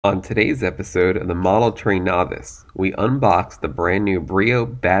On today's episode of the Model Train Novice, we unbox the brand new Brio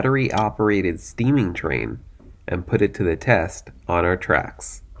battery-operated steaming train and put it to the test on our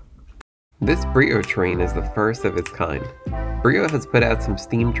tracks. This Brio train is the first of its kind. Brio has put out some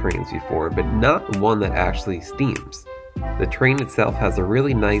steam trains before, but not one that actually steams. The train itself has a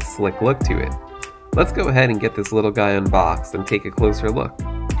really nice, slick look to it. Let's go ahead and get this little guy unboxed and take a closer look.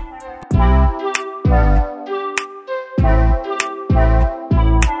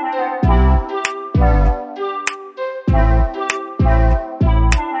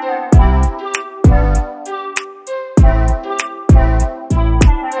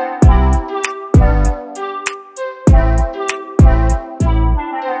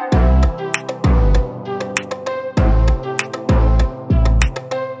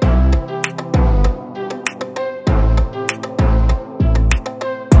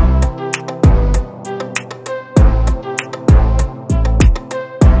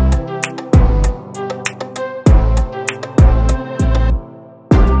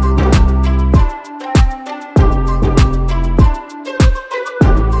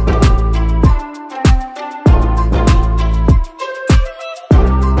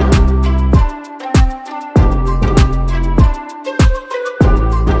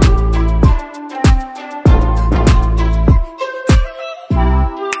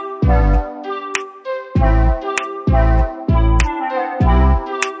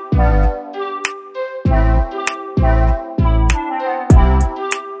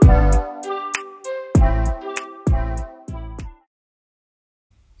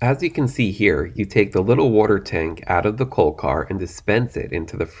 As you can see here, you take the little water tank out of the coal car and dispense it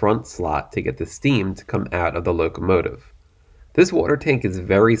into the front slot to get the steam to come out of the locomotive. This water tank is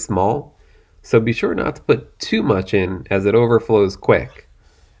very small, so be sure not to put too much in as it overflows quick,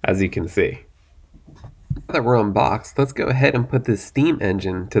 as you can see. Now that we're unboxed, let's go ahead and put this steam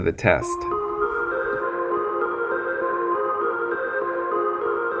engine to the test.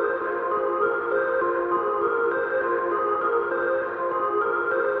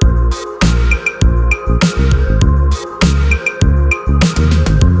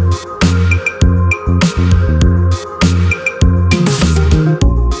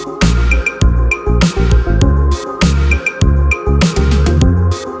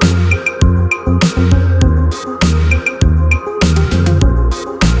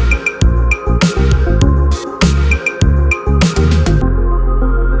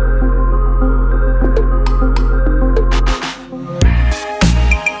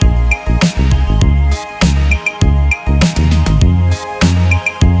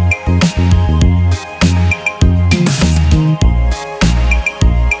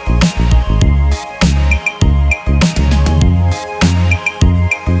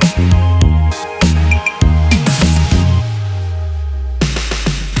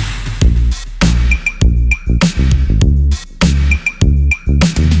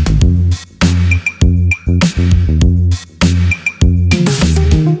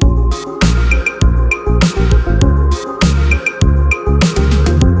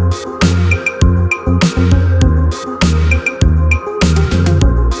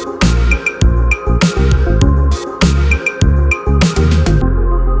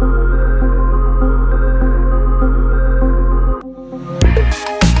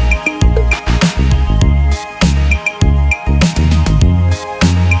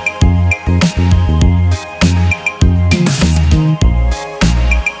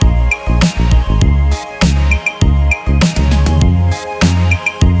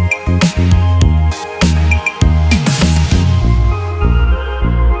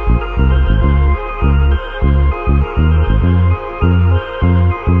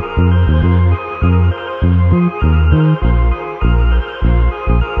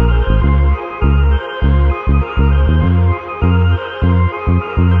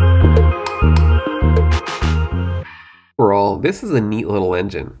 Overall, this is a neat little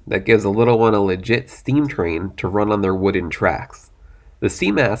engine that gives a little one a legit steam train to run on their wooden tracks. The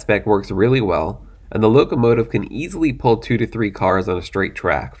steam aspect works really well, and the locomotive can easily pull 2 to 3 cars on a straight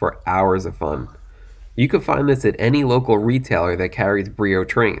track for hours of fun. You can find this at any local retailer that carries Brio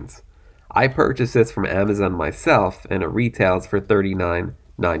trains. I purchased this from Amazon myself, and it retails for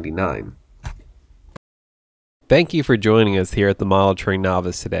 $39.99. Thank you for joining us here at the Model Train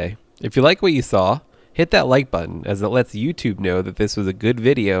Novice today. If you like what you saw, hit that like button, as it lets YouTube know that this was a good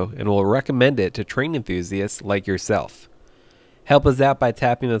video and will recommend it to train enthusiasts like yourself. Help us out by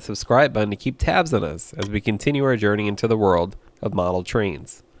tapping the subscribe button to keep tabs on us as we continue our journey into the world of model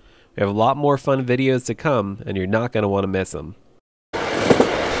trains. We have a lot more fun videos to come, and you're not going to want to miss them.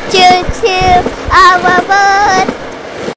 Choo choo, I'm a bird.